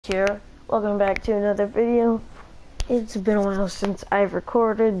Here, welcome back to another video. It's been a while since I've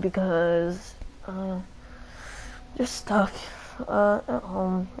recorded because just stuck at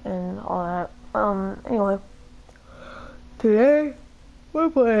home and all that. Anyway, today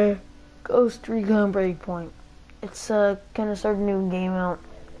we're playing Recon Breakpoint. It's kind of started a new game out,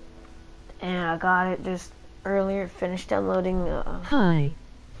 and I got it just earlier. Finished downloading. Hi.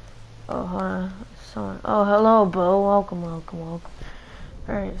 Oh, hold on. Oh, hello, Bo. Welcome.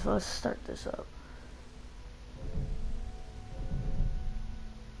 Alright, so let's start this up.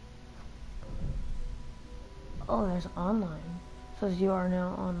 Oh, there's online. It says you are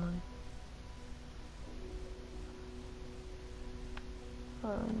now online.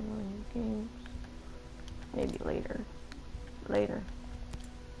 Online games. Maybe later.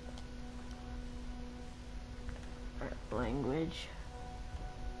 Alright, language.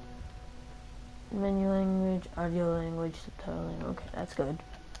 Menu language, audio language, subtitling. Okay, that's good.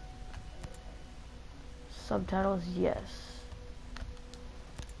 Subtitles, yes.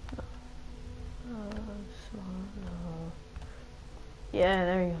 No. Small, no. Yeah,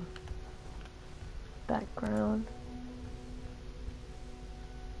 there you go. Background.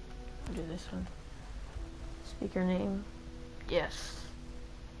 I'll do this one. Speaker name. Yes.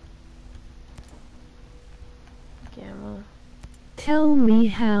 Gamma. Tell me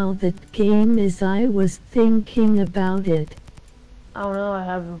how that game is. I was thinking about it. I don't know, I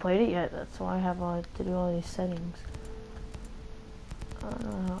haven't played it yet. That's why I have to do all these settings. I don't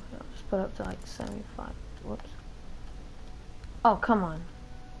know how. I'll just put it up to like 75. Whoops. Oh, come on.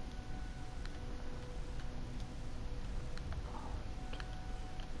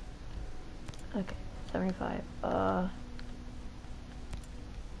 Okay, 75. How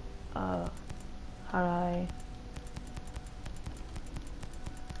do I...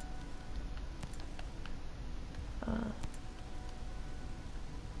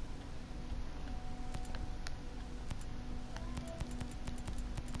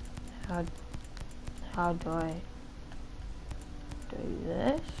 How do I do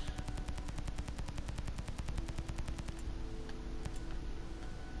this?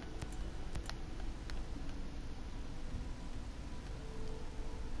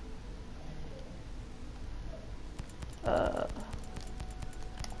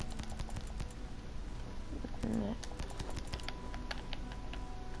 Next.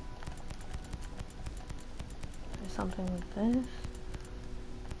 Something like this.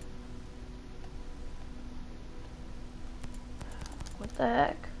 What the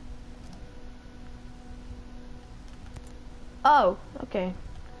heck? Oh, okay.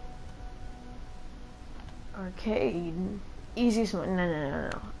 Arcade. Easiest mode. No.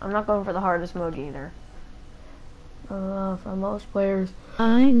 I'm not going for the hardest mode either. For most players.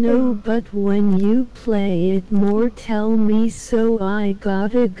 I know, but when you play it more, tell me, so I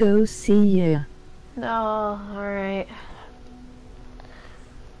gotta go see ya. No, alright.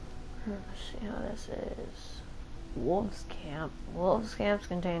 Let's see how this is. Wolves Camp. Wolves Camps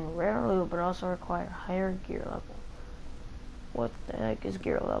contain rare loot, but also require higher gear level. What the heck is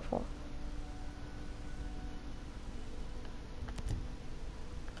gear level?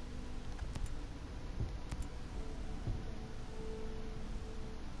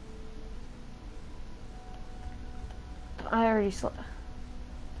 I already slept.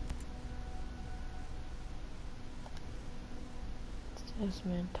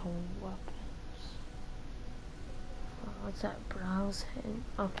 Dismantle weapons. Oh, what's that? Browse hidden.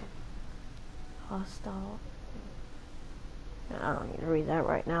 Okay. Hostile. I don't need to read that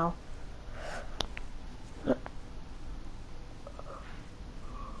right now.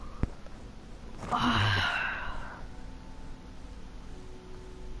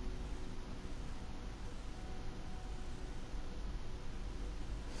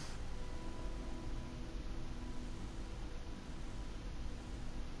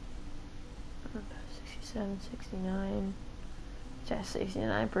 $67, $69. Just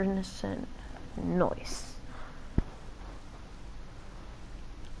 69%. Nice.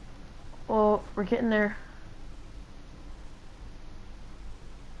 Well, we're getting there.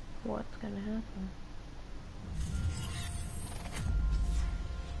 What's gonna happen?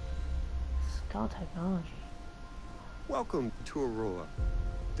 Skull technology. Welcome to Aurora,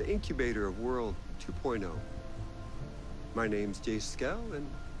 the incubator of World 2.0. My name's Jay Skell, and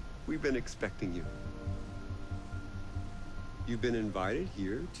we've been expecting you. You've been invited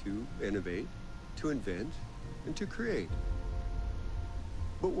here to innovate, to invent, and to create.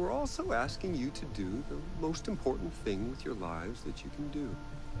 But we're also asking you to do the most important thing with your lives that you can do.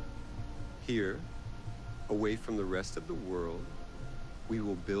 Here, away from the rest of the world, we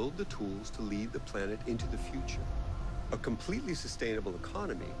will build the tools to lead the planet into the future. a completely sustainable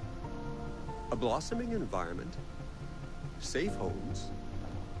economy, a blossoming environment, safe homes,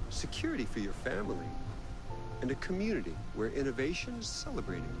 security for your family, and a community where innovation is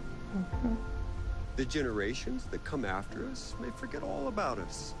celebrated. The generations that come after us may forget all about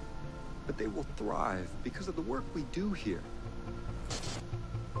us, but they will thrive because of the work we do here.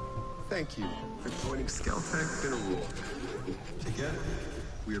 Thank you for joining Skeltec in a Rule. Together,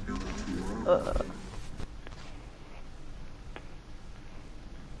 we are building tomorrow.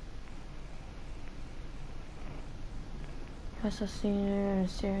 Vessel senior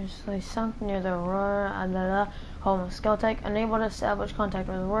seriously sunk near the Aurora, home of Skeltec. Unable to establish contact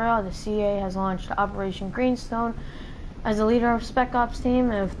with Aurora, the CA has launched Operation Greenstone. As the leader of Spec Ops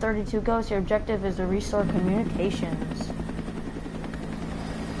team of 32 Ghosts, your objective is to restore communications.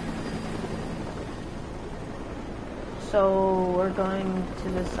 So we're going to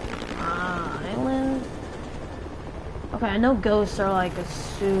this island. Okay, I know ghosts are like a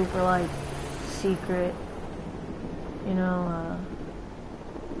super like secret, you know,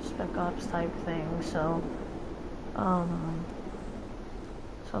 Spec Ops type thing. So,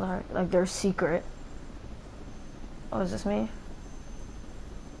 so they're secret. Oh, is this me?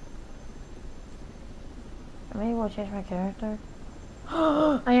 Am I able to change my character?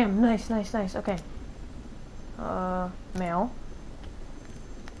 I am. Nice, nice, nice. Okay. Male.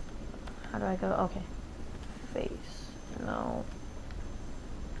 How do I go? Okay. Face. No.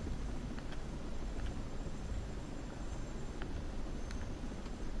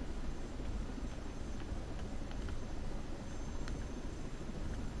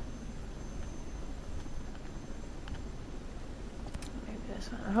 Maybe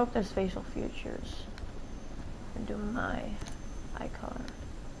this one. I hope there's facial features. And do my eye color.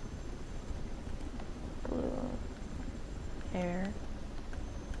 Blue. Hair.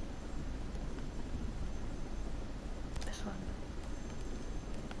 This one.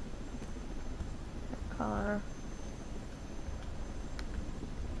 Color.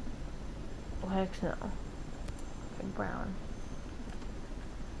 Oh, heck no. Okay, brown.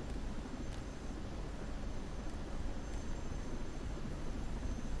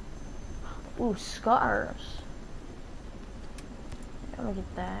 Ooh, scars. I'm gonna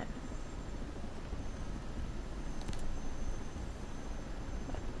get that.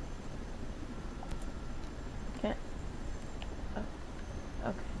 Can't. Oh,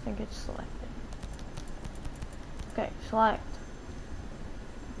 okay, I think it's selected. Okay, select.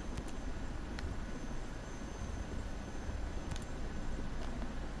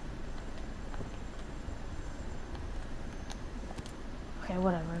 Okay,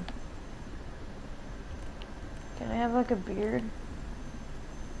 whatever. Can I have like a beard?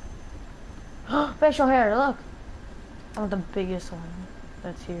 Facial hair, look! I want the biggest one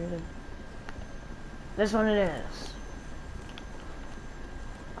that's here. This one it is.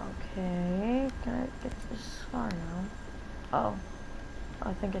 Okay, can I get this scar now? Oh,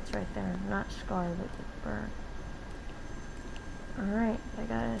 I think it's right there. Not scar, but it's burn. Alright, I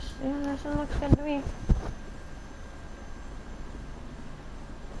got it. Yeah, this one looks good to me.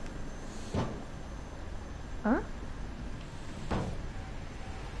 Huh?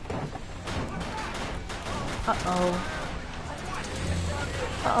 Uh-oh.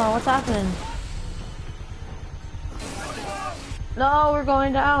 Uh-oh, what's happening? No, we're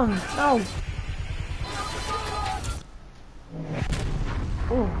going down. No.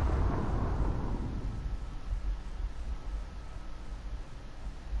 Ooh.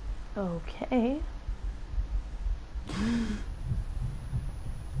 Okay.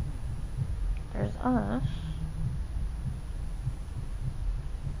 There's us.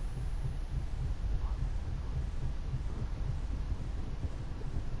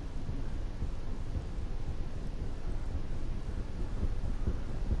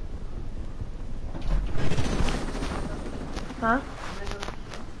 Huh?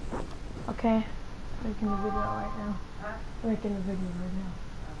 Okay. Making the video right now. Making the video right now.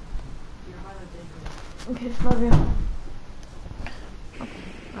 Okay, love you. Oh,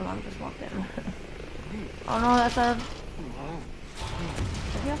 my mom just walked in. Oh no, that's a... Are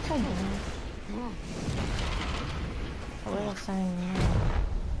you upside down? A little sign there.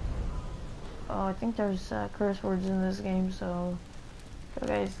 Oh, I think there's curse words in this game, so... You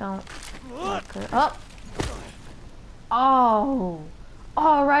guys don't... Oh! Oh!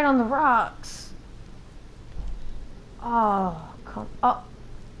 Oh, right on the rocks! Oh, come... Oh!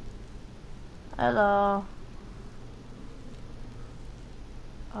 Hello.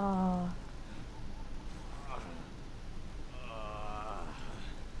 Oh.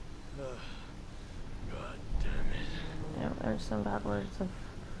 God damn it. Yeah, there's some bad words of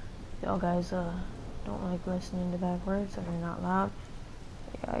y'all guys, don't like listening to bad words that are not loud.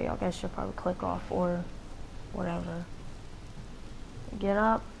 Yeah, y'all guys should probably click off or whatever. Get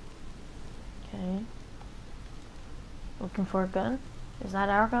up. Okay. Looking for a gun. Is that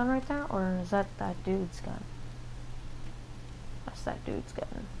our gun right there, or is that dude's gun? That's that dude's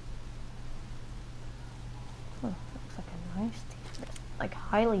gun. Oh, looks like a nice, like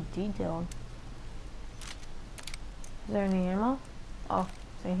highly detailed. Is there any ammo? Oh,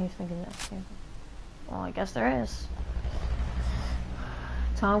 see, he's thinking that. Well, I guess there is.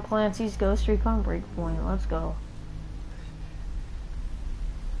 Tom Clancy's Ghost Recon Breakpoint. Let's go.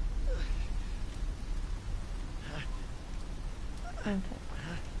 Okay.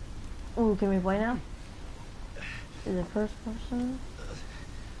 Ooh, can we play now? Is it first person?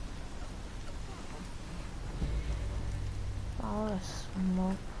 Follow the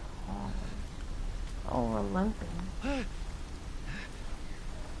smoke. Oh, we're limping.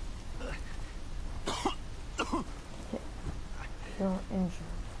 Feel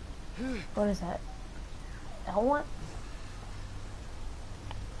injured. What is that? L1?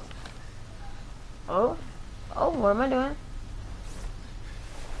 Oh? Oh, what am I doing?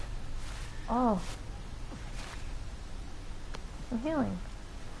 Oh. I'm healing.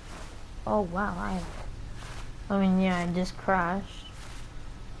 Oh, wow, I mean, yeah, I just crashed.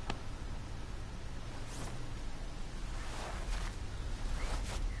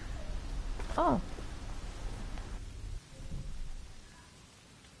 Oh.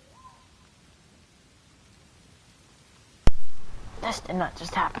 This did not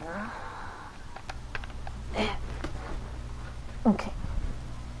just happen. Okay.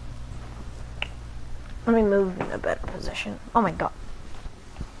 Let me move in a better position. Oh my god.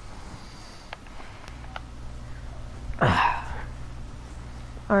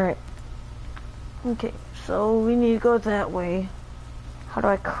 Alright. Okay, so we need to go that way. How do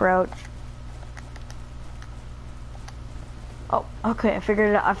I crouch? Oh, okay, I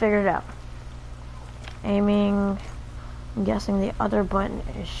figured it out. Aiming. I'm guessing the other button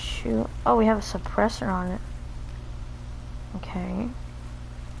is shoot. Oh, we have a suppressor on it. Okay.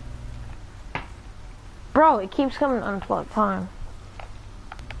 Bro, it keeps coming unplugged. Fine.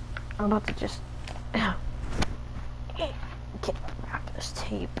 I'm about to just get back this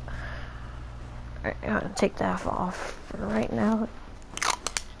tape. Alright, I'm gonna take that off for right now.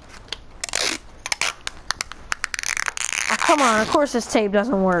 Oh, come on, of course this tape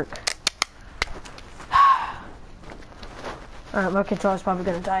doesn't work. Alright, my controller's probably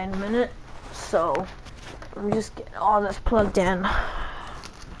gonna die in a minute. So, let me just get all this plugged in.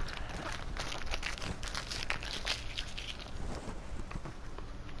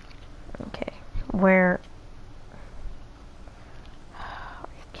 Okay, where? Are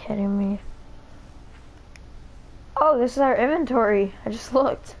you kidding me? Oh, this is our inventory. I just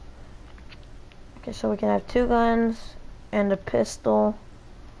looked. Okay, so we can have 2 guns and a pistol.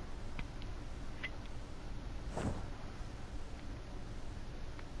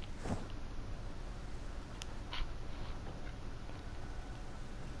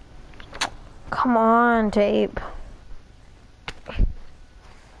 Come on, tape.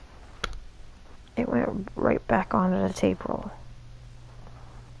 It went right back onto the tape roll.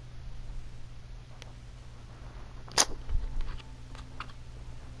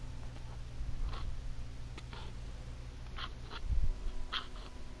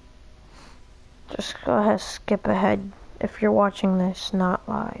 Just go ahead, skip ahead if you're watching this not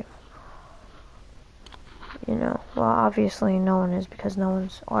live. You know, well, obviously no one is because no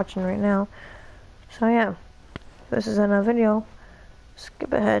one's watching right now. So yeah, if this is in a video,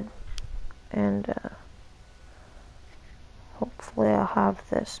 skip ahead, and hopefully I'll have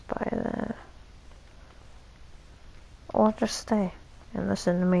this by then. Or just stay and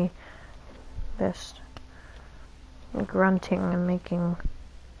listen to me just grunting and making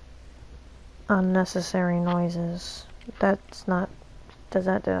unnecessary noises. That's not, do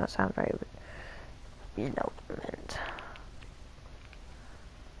not sound right, but you know what I meant.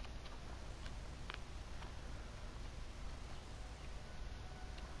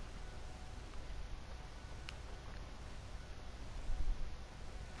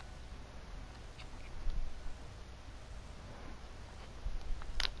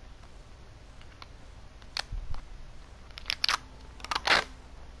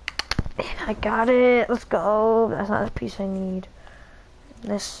 I got it. Let's go. That's not the piece I need.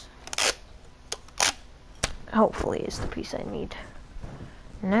 This hopefully is the piece I need.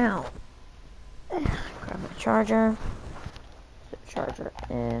 Now, grab my charger. Put the charger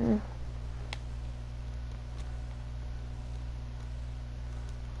in.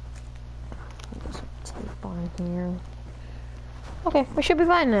 Put some tape on here. Okay, we should be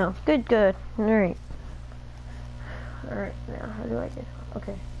fine now. Good, good. Alright. Alright, now how do I get...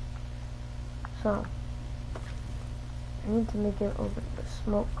 Okay. So, I need to make it over to the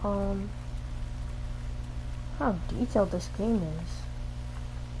smoke column. How detailed this game is.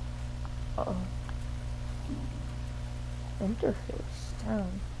 Uh-oh. Interface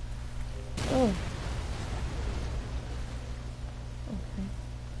down. Oh. Okay.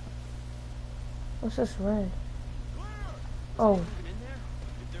 What's this red? Oh. In there?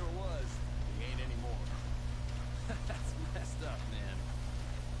 If there was, he ain't anymore. That's messed up, man.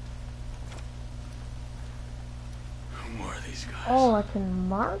 Who are these guys? Oh, I can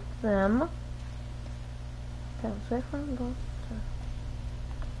mark them. That was way from the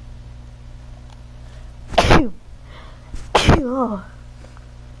oh.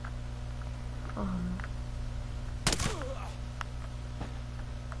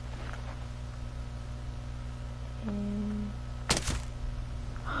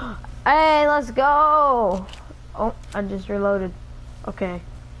 Hey, let's go! Oh, I just reloaded. Okay.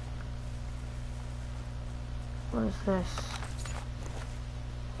 What is this?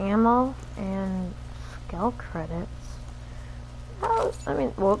 Ammo and skill credits. Oh, I mean,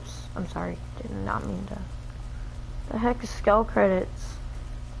 whoops. I'm sorry. Did not mean to. The heck is skill credits?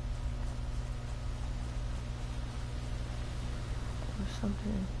 There's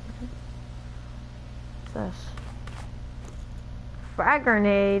something in here. What's this? Frag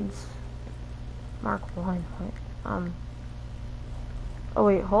grenades. Mark 1. Wait, oh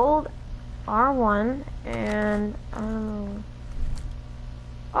wait, hold R1 and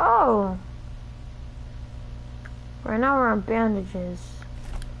oh! Right now we're on bandages.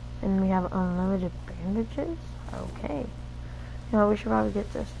 And we have unlimited bandages? Okay. You know, we should probably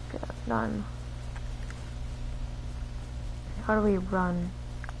get this done. How do we run?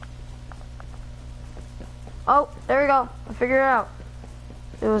 Oh, there we go. I figured it out.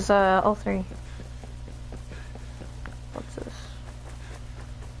 It was O3. What's this?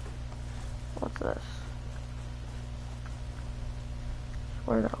 What's this?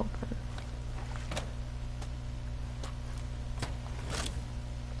 Where to open?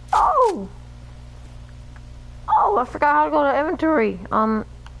 Oh! Oh, I forgot how to go to inventory.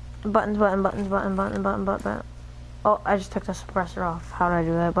 Buttons, button. Oh, I just took the suppressor off. How did I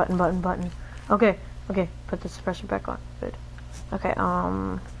do that? Button. Okay, put the suppressor back on. Good. Okay,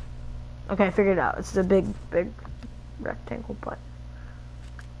 okay, I figured it out. It's the big rectangle button.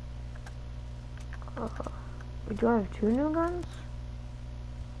 We do have 2 new guns?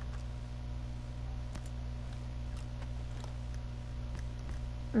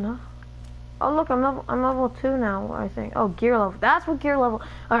 No. Oh look, I'm level 2 now, I think. Oh, gear level. That's what gear level.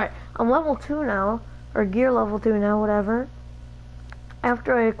 Alright, I'm level 2 now. Or gear level 2 now, whatever.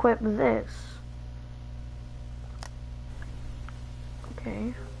 After I equip this.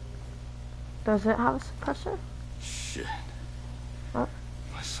 Okay. Does it have a suppressor? Shit. Oh.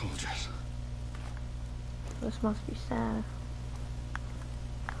 My soldiers. This must be sad.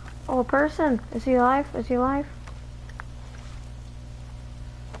 Oh, a person. Is he alive? Is he alive?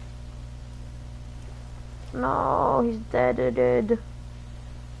 No, he's dead.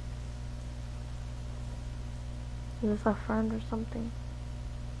 Is this a friend or something?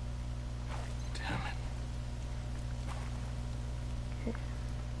 Damn it. Okay.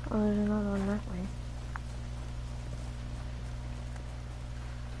 Oh, there's another one that way.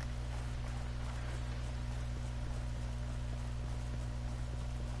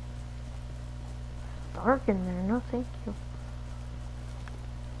 Dark in there. No, thank you.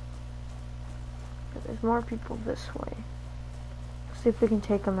 But there's more people this way. Let's see if we can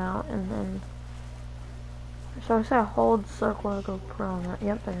take them out, and then. So I said hold circle to go prone.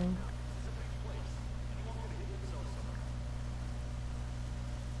 Yep, there you go.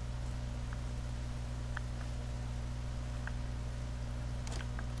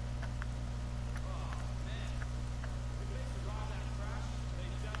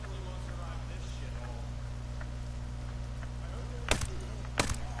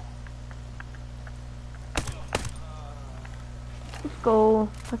 Let's go.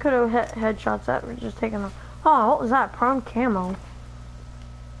 I could have hit headshots that were just taking off. Oh, what was that? Prone camo.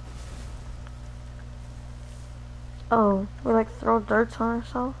 Oh, we like throw dirts on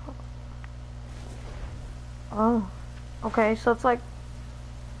ourselves? Oh. Okay, so it's like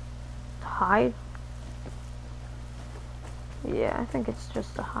to hide? Yeah, I think it's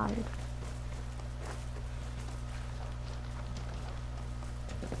just to hide.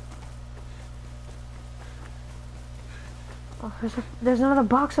 Oh, there's another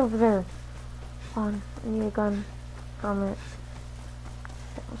box over there. Hold on, I need a gun from it.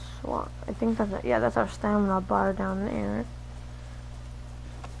 Swap. I think that's it. Yeah, that's our stamina bar down there.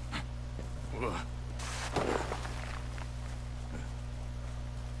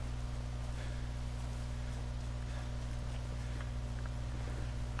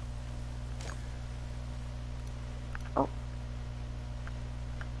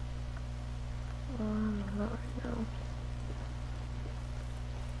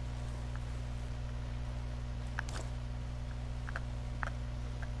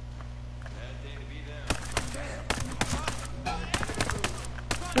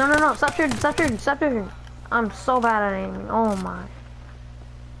 No, stop shooting, stop shooting, stop shooting. I'm so bad at aiming, oh my.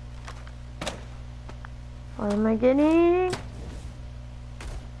 What am I getting?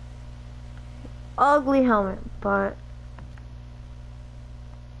 Ugly helmet, but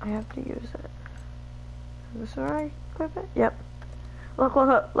I have to use it. Is this where I equip it? Yep. Look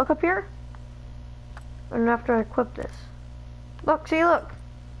up here. And after I equip this. Look, see, look.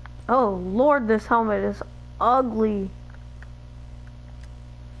 Oh, Lord, this helmet is ugly.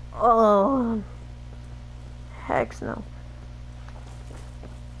 Oh, heck no.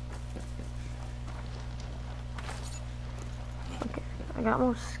 Okay, I got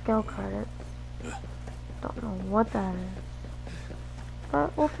more skill credits. Don't know what that is.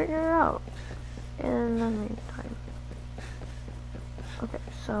 But we'll figure it out in the meantime. Okay,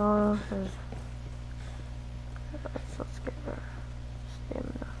 so let's get our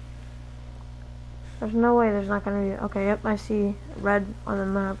stamina. There's no way there's not gonna be. Okay, yep, I see red on the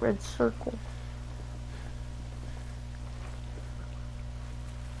map, red circle.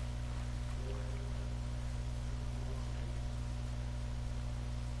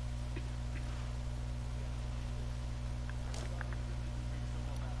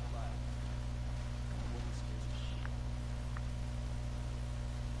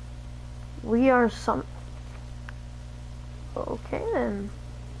 We are some. Okay then.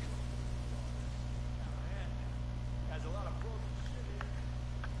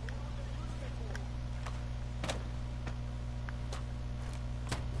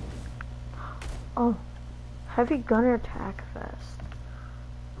 Oh, heavy gunner attack vest.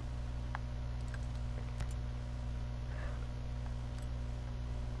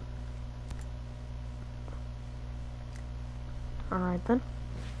 Alright then.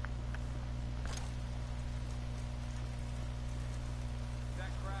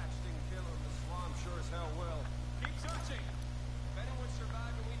 That crash didn't kill him. The swamp sure as hell will. Keep searching. If anyone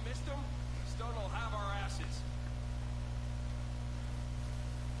survived and we missed them, Stone will have our asses.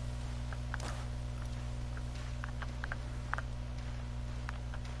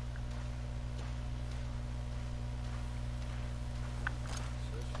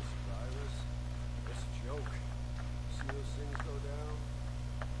 Search for survivors? It's a joke. See those things go down?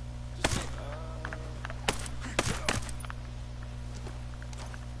 Just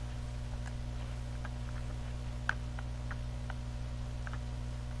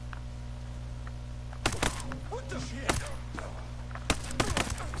what the shit?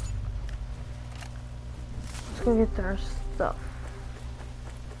 Let's go get our stuff.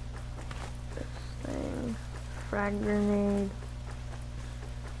 This thing. Frag grenade.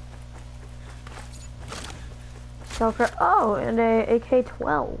 Shelter. Oh, and a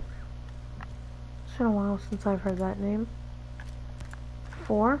AK-12. It's been a while since I've heard that name.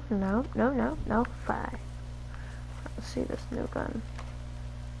 4? No. 5. Let's see this new gun.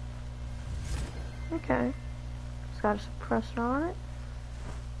 Okay. It's got a suppressor on it.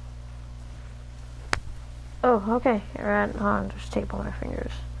 Oh, okay. Alright, hold on, there's tape on my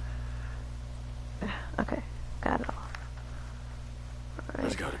fingers. Okay, got it off. Alright.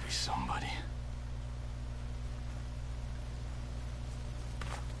 There's gotta be somebody.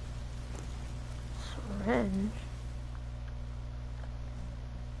 Syringe.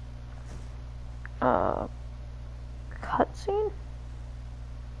 Cutscene?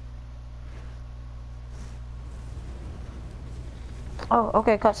 Oh,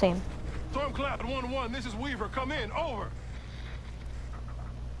 okay, cutscene. Stormcloud 1-1, this is Weaver. Come in. Over.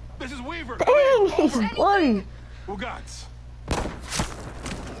 This is Weaver. Dang, he's bloody. Ugats.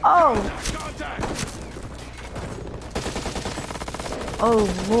 Oh, Contact. oh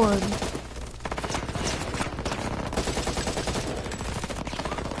Lord.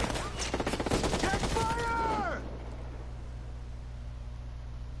 Check fire!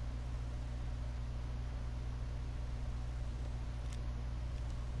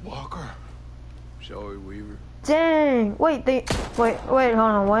 Walker. Shall we, Weaver? Dang. Wait, wait, hold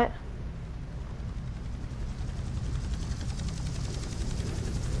on, what?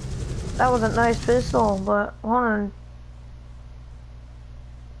 That was a nice pistol, but hold on.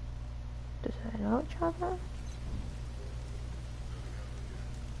 Does I know each other?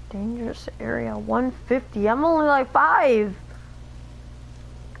 Dangerous area 150. I'm only like 5.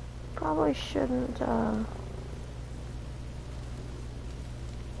 Probably shouldn't,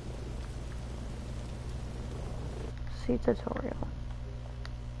 see tutorial.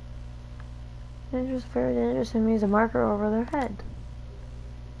 Dangerous, very dangerous, and means a marker over their head.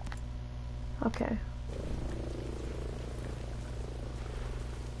 Okay.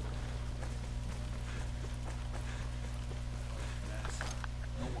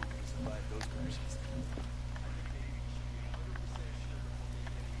 No one can survive those crashes.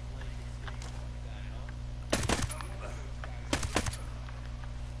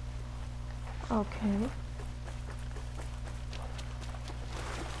 Okay.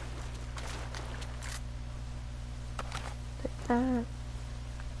 Take that.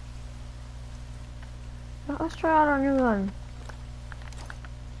 Now let's try out our new gun.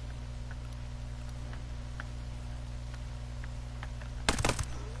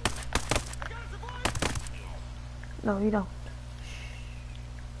 No, you don't.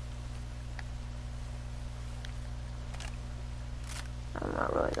 I'm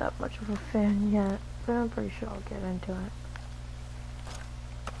not really that much of a fan yet, but I'm pretty sure I'll get into it.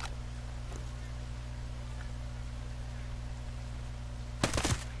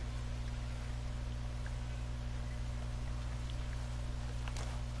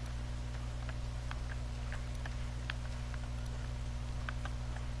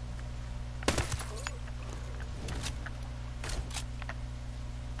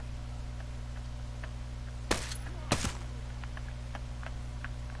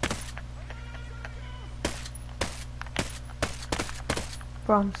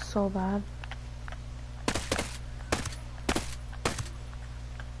 Bro, I'm so bad.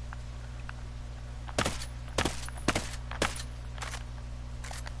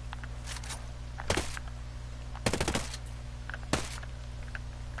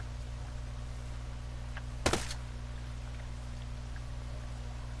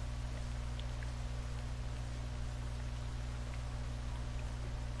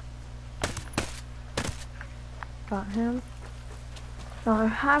 Got him. Now, I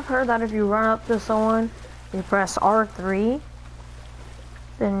have heard that if you run up to someone, you press R3,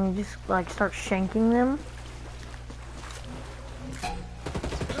 then you just like start shanking them.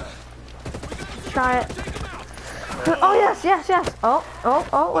 Try it. Oh yes, yes, yes. Oh,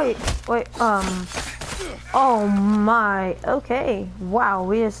 wait. Oh my. Okay. Wow,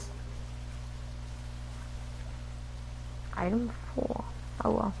 we just. Item 4. Oh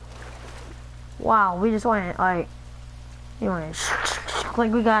well. Wow, we just went like. You went.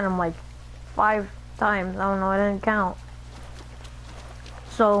 Like we got him like 5 times. I don't know, I didn't count.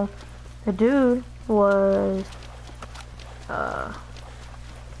 So the dude was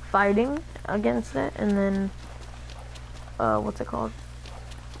fighting against it, and then what's it called?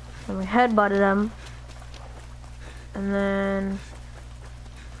 And we headbutted him, and then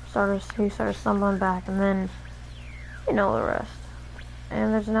he started stumbling back, and then you know the rest.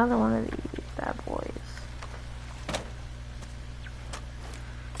 And there's another one of these bad boys.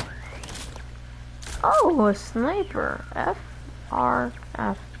 Oh, a sniper.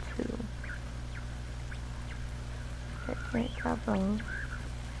 FRF2. Okay, can't grab those.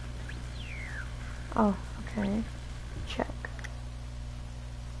 Oh, okay. Check.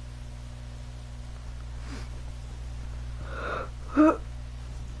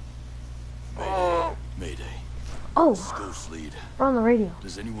 Mayday. Oh, This is Ghost Lead. we're on the radio.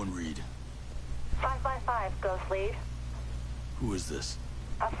 Does anyone read? 555, Ghost Lead. Who is this?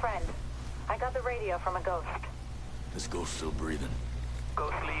 A friend. I got the radio from a ghost. This ghost still breathing?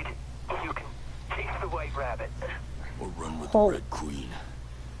 Ghost Lead, you can chase the White Rabbit. Or run with Oh. the Red Queen?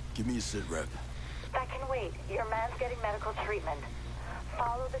 Give me a sit rep. That can wait. Your man's getting medical treatment.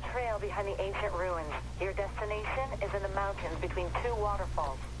 Follow the trail behind the ancient ruins. Your destination is in the mountains between 2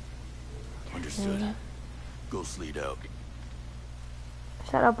 waterfalls. Understood. Ghost Lead out.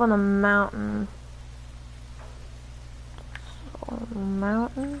 Set up on a mountain. So, the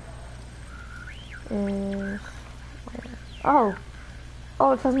mountain is where? Oh,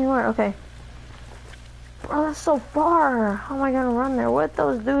 it tells me where. Okay. Oh, that's so far. How am I gonna run there with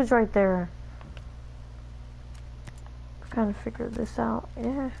those dudes right there? I've kind of figured this out.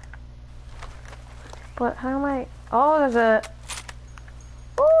 Yeah. But how am I? Oh, there's a.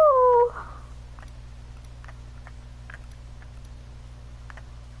 Ooh.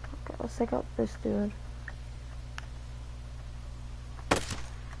 Okay, let's take out this dude.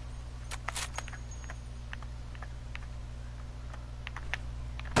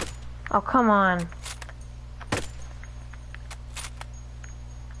 Oh, come on.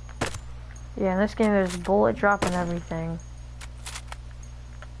 Yeah, in this game there's bullet drop and everything.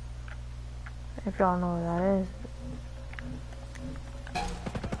 If y'all know what that is.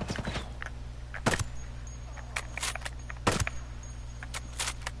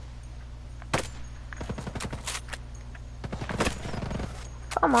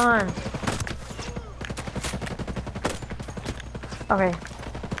 Come on. Okay.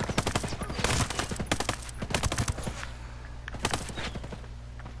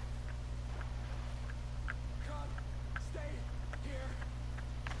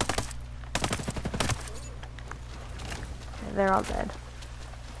 They're all dead.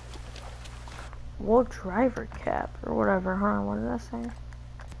 Wool driver cap or whatever. Hold on, what did I say?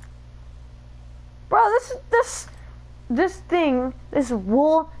 this thing, this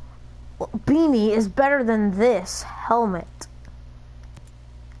wool beanie is better than this helmet.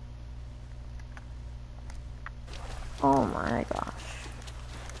 Oh my gosh.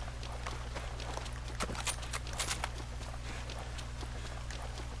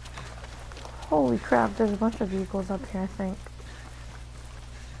 Holy crap, there's a bunch of vehicles up here, I think.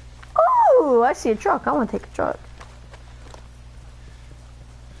 Oh, I see a truck. I want to take a truck.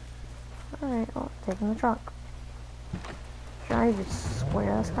 Alright, oh, taking the truck. Drive it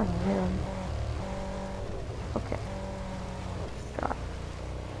square, that's kind of weird. Okay. Let's drive.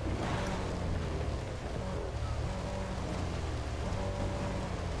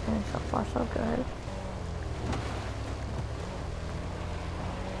 Okay, so far so good.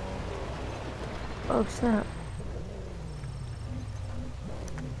 Oh snap.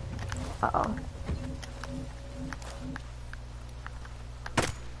 Uh-oh.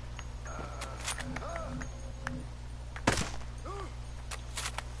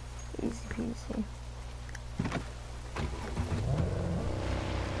 Easy peasy.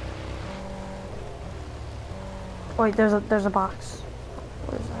 Wait, there's a box.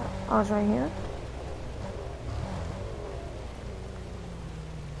 What is that? Oh, it's right here.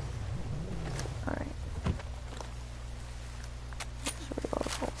 Alright. Let's reload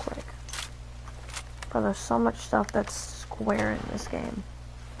real quick. But there's so much stuff that's square in this game.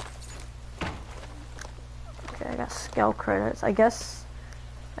 Okay, I got skill credits. I guess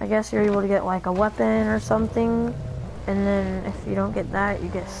you're able to get like a weapon or something, and then if you don't get that, you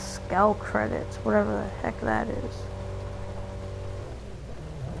get skill credits, whatever the heck that is.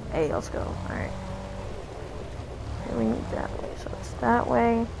 Hey, let's go. Alright. Okay, we need that way, so it's that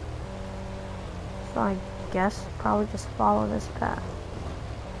way. So I guess probably just follow this path.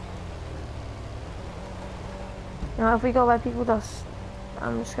 You know, if we go by people,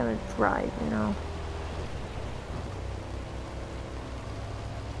 I'm just gonna drive, you know.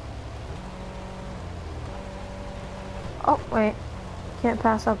 Oh, wait. Can't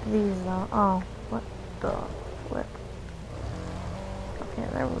pass up these, though. Oh, what the flip? Okay,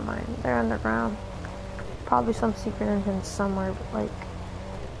 never mind. They're underground. Probably some secret entrance somewhere, but, like,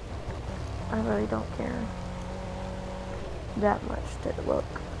 I really don't care that much to look.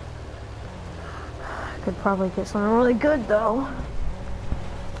 I could probably get something really good, though.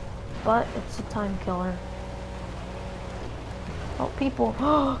 But it's a time killer. Oh, people.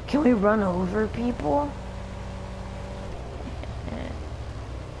 Can we run over people?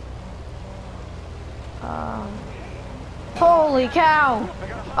 Holy cow!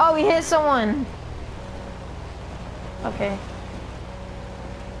 Oh, we hit someone! Okay.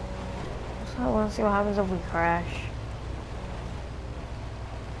 So I want to see what happens if we crash.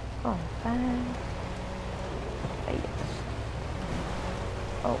 Oh, bad. Yes.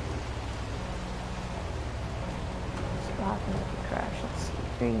 Oh. Let's see what happens if we crash. Let's see.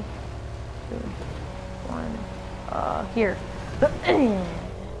 3, 2, 1. Here.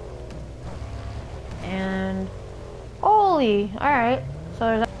 And holy, alright. So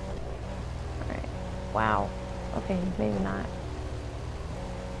there's alright. Wow. Okay, maybe not.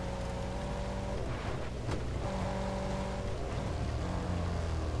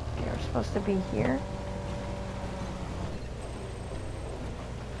 Okay, we're supposed to be here.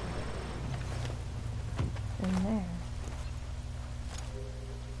 And there.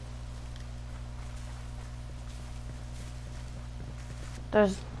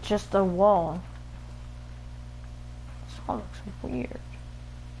 There's just a wall. This all looks weird.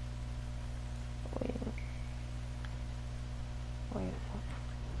 Wait.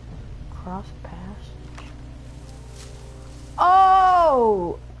 Cross pass?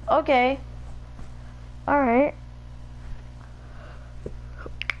 Oh! Okay. Alright.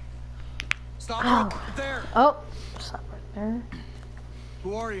 Stop right there. Oh. Stop right there.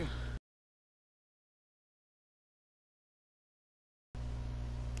 Who are you?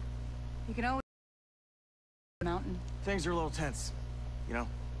 You can always mountain. Things are a little tense, you know?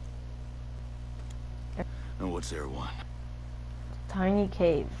 And what's Erewhon? Tiny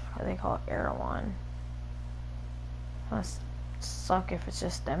cave. They call it Erewhon. Must suck if it's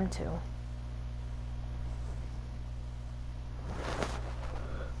just them two.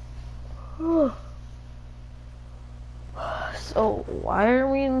 So why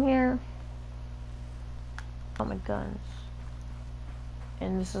are we in here? Oh, my guns.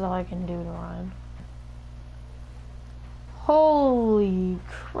 And this is all I can do to run. Holy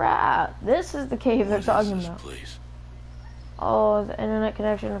crap! This is the cave they're talking about. Please? Oh, the internet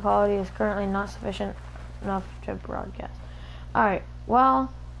connection quality is currently not sufficient enough to broadcast. Alright,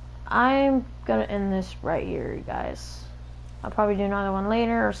 well, I'm gonna end this right here, you guys. I'll probably do another one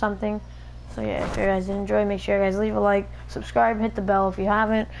later or something. So yeah, if you guys did enjoy, make sure you guys leave a like, subscribe, hit the bell if you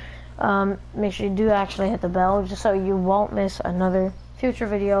haven't. Make sure you do actually hit the bell just so you won't miss another future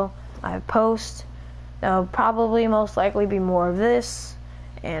video I post. There'll probably most likely be more of this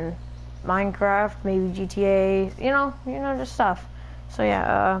and Minecraft, maybe GTA, you know, just stuff. So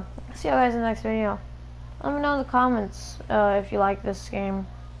yeah, see you guys in the next video. Let me know in the comments if you like this game.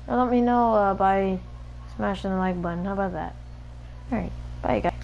 Or let me know by smashing the like button. How about that? Alright, bye guys.